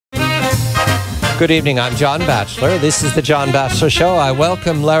Good evening. I'm John Batchelor. This is the John Batchelor Show. I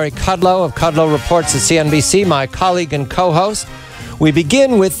welcome Larry Kudlow of Kudlow Reports at CNBC, my colleague and co-host. We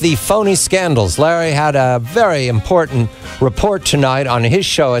begin with the phony scandals. Larry had a very important report tonight on his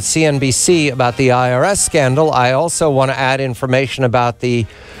show at CNBC about the IRS scandal. I also want to add information about the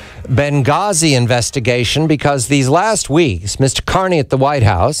Benghazi investigation, because these last weeks, Mr. Carney at the White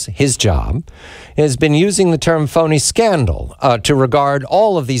House, his job, has been using the term phony scandal to regard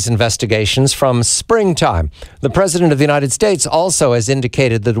all of these investigations from springtime. The President of the United States also has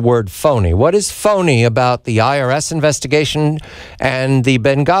indicated the word phony. What is phony about the IRS investigation and the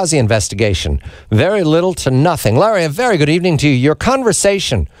Benghazi investigation? Very little to nothing. Larry, a very good evening to you. Your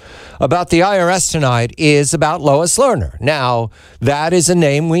conversation about the IRS tonight is about Lois Lerner. Now, that is a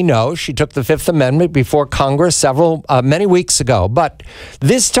name we know. She took the Fifth Amendment before Congress many weeks ago. But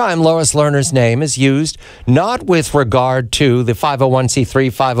this time, Lois Lerner's name is used not with regard to the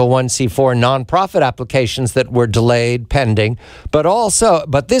 501c3, 501c4 nonprofit applications that were delayed, pending, but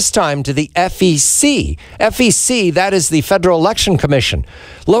this time to the FEC. FEC, that is the Federal Election Commission.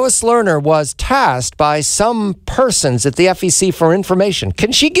 Lois Lerner was tasked by some persons at the FEC for information.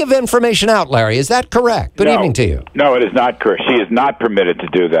 Can she give information out, Larry? Is that correct? Good evening to you. No, it is not correct. She is not permitted to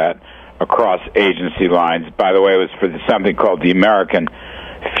do that across agency lines. By the way, it was for something called the American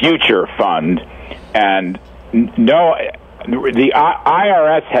Future Fund, and no, the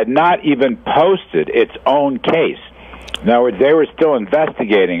IRS had not even posted its own case. In other words, they were still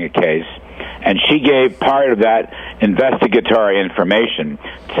investigating a case, and she gave part of that investigatory information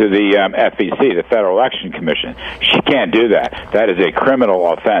to the FEC, the Federal Election Commission. She can't do that. That is a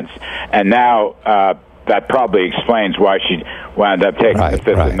criminal offense. And now that probably explains why she wound up taking the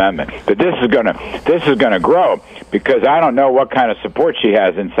Fifth Amendment. But this is going to grow, because I don't know what kind of support she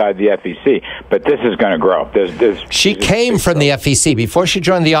has inside the FEC, but this is going to grow. She came from the FEC. Before she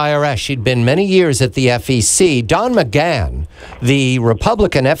joined the IRS, she'd been many years at the FEC. Don McGahn, the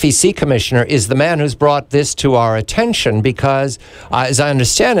Republican FEC commissioner, is the man who's brought this to our attention, because, as I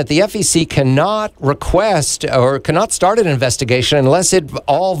understand it, the FEC cannot request or cannot start an investigation unless it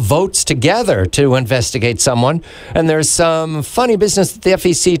all votes together to investigate someone. And there's some funny business at the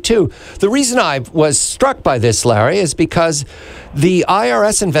FEC, too. The reason I was struck by this, Larry, is because the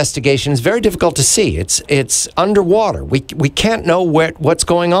IRS investigation is very difficult to see. It's underwater. We can't know what's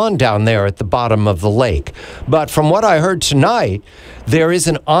going on down there at the bottom of the lake. But from what I heard tonight, there is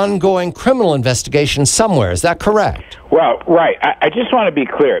an ongoing criminal investigation somewhere. Is that correct? Well, right. I just want to be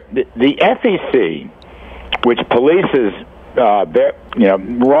clear. The FEC, which polices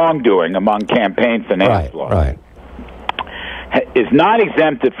wrongdoing among campaign finance laws, is not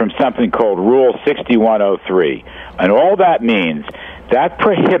exempted from something called Rule 6103. And all that means, that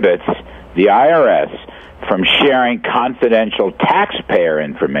prohibits the IRS from sharing confidential taxpayer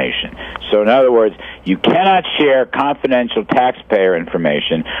information. So in other words, you cannot share confidential taxpayer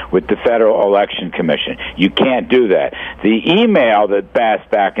information with the Federal Election Commission. You can't do that. The email that passed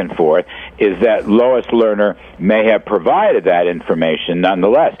back and forth is that Lois Lerner may have provided that information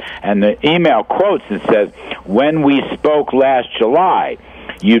nonetheless. And the email quotes and says, "When we spoke last July,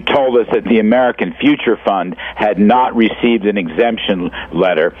 you told us that the American Future Fund had not received an exemption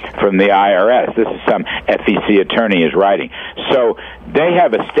letter from the IRS." This is some FEC attorney is writing. So they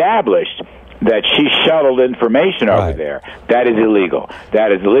have established that she shuttled information over there. That is illegal.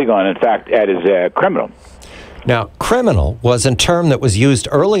 That is illegal, and in fact, that is criminal. Now, criminal was a term that was used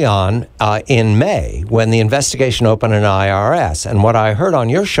early on in May when the investigation opened in IRS. And what I heard on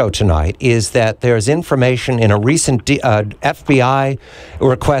your show tonight is that there's information in a recent FBI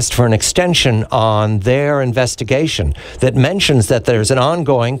request for an extension on their investigation that mentions that there's an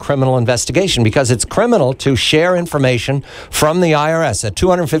ongoing criminal investigation, because it's criminal to share information from the IRS, a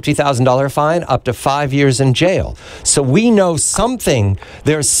 $250,000 fine, up to 5 years in jail. So we know something.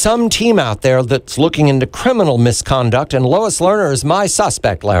 There's some team out there that's looking into criminal misconduct, and Lois Lerner is my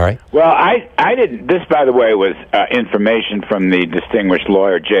suspect, Larry. Well, I didn't. This, by the way, was information from the distinguished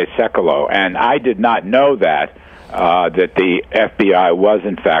lawyer Jay Sekulow, and I did not know that the FBI was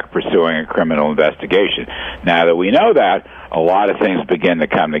in fact pursuing a criminal investigation. Now that we know that, a lot of things begin to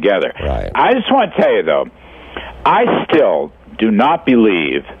come together. Right. I just want to tell you, though, I still do not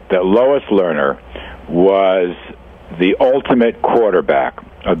believe that Lois Lerner was the ultimate quarterback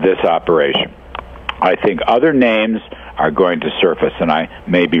of this operation. I think other names are going to surface, and I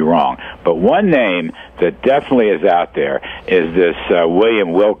may be wrong. But one name that definitely is out there is this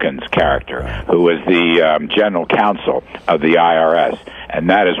William Wilkins character, who was the general counsel of the IRS, and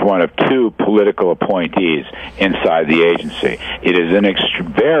that is one of two political appointees inside the agency. It is an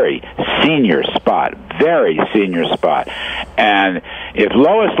very senior spot, and if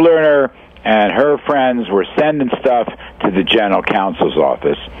Lois Lerner and her friends were sending stuff to the general counsel's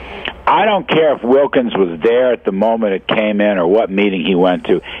office, I don't care if Wilkins was there at the moment it came in or what meeting he went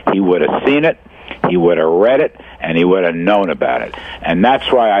to, he would have seen it, he would have read it, and he would have known about it. And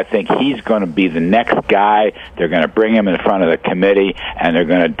that's why I think he's going to be the next guy. They're going to bring him in front of the committee, and they're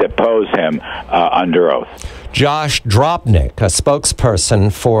going to depose him under oath. Josh Dropnik, a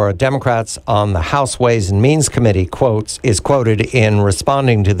spokesperson for Democrats on the House Ways and Means Committee, is quoted in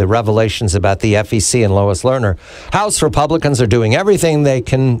responding to the revelations about the FEC and Lois Lerner. House Republicans are doing everything they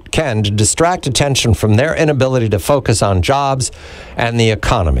can to distract attention from their inability to focus on jobs and the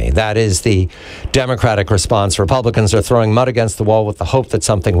economy. That is the Democratic response. Republicans are throwing mud against the wall with the hope that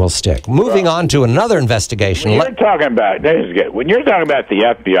something will stick. Moving on to another investigation. When you're talking about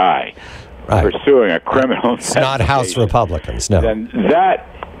the FBI, pursuing a criminal it's not House Republicans, no. Then that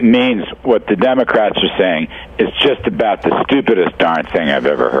means what the Democrats are saying is just about the stupidest darn thing I've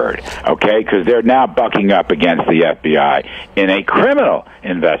ever heard, okay? Because they're now bucking up against the FBI in a criminal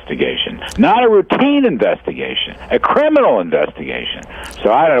investigation, not a routine investigation, a criminal investigation.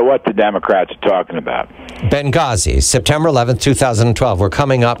 So I don't know what the Democrats are talking about. Benghazi, September 11th, 2012. We're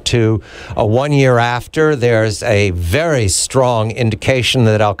coming up to 1 year after. There's a very strong indication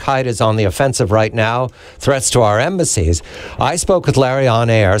that al-Qaeda is on the offensive right now, threats to our embassies. I spoke with Larry on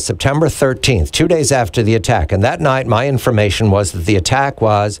air September 13th, 2 days after the attack. And that night, my information was that the attack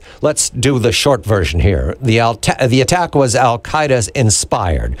was, let's do the short version here. The attack was al-Qaeda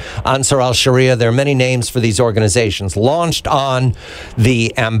inspired. Ansar al-Sharia, there are many names for these organizations, launched on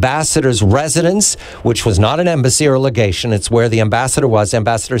the ambassador's residence, which was not an embassy or a legation. It's where the ambassador was,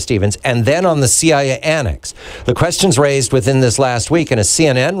 Ambassador Stevens, and then on the CIA annex. The questions raised within this last week in a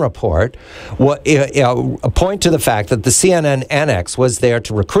CNN report point to the fact that the CNN annex was there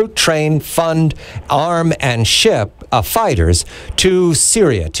to recruit, train, fund, arm, and ship fighters to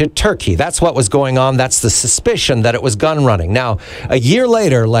Syria, to Turkey. That's what was going on. That's the suspicion that it was gun running. Now, a year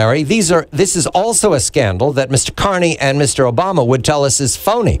later, Larry, this is also a scandal that Mr. Carney and Mr. Obama would tell us is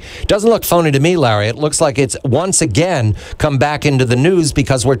phony. It doesn't look phony to me, Larry. It looks like it's once again come back into the news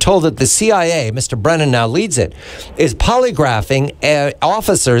because we're told that the CIA, Mr. Brennan now leads it, is polygraphing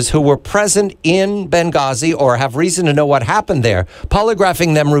officers who were present in Benghazi or have reason to know what happened there,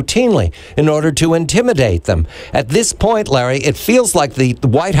 polygraphing them routinely in order to intimidate them. At this point, Larry, it feels like the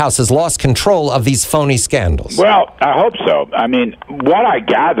White House has lost control of these phony scandals. Well, I hope so. I mean, what I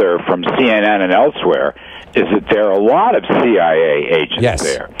gather from CNN and elsewhere is that there are a lot of CIA agents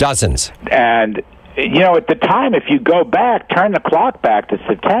there. Yes, dozens. And, you know, at the time, if you go back, turn the clock back to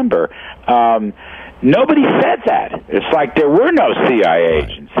September, nobody said that. It's like there were no CIA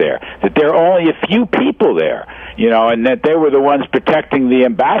agents there, that there are only a few people there, you know, and that they were the ones protecting the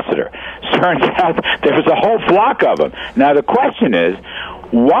ambassador. Turns out there was a whole flock of them. Now, the question is,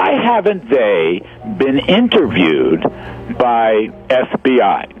 why haven't they been interviewed by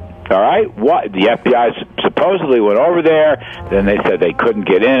FBI? All right? What, the FBI supposedly went over there, then they said they couldn't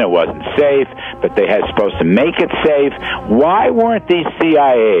get in, it wasn't safe, but they had supposed to make it safe. Why weren't these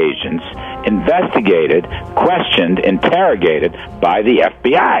CIA agents investigated, questioned, interrogated by the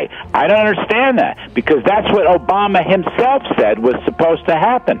FBI? I don't understand that, because that's what Obama himself said was supposed to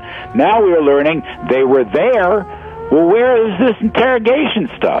happen. Now we're learning they were there. Well, where is this interrogation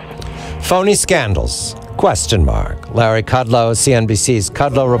stuff? Phony scandals, ? Larry Kudlow, CNBC's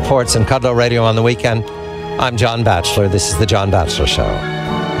Kudlow Reports and Kudlow Radio on the weekend. I'm John Batchelor. This is The John Batchelor Show.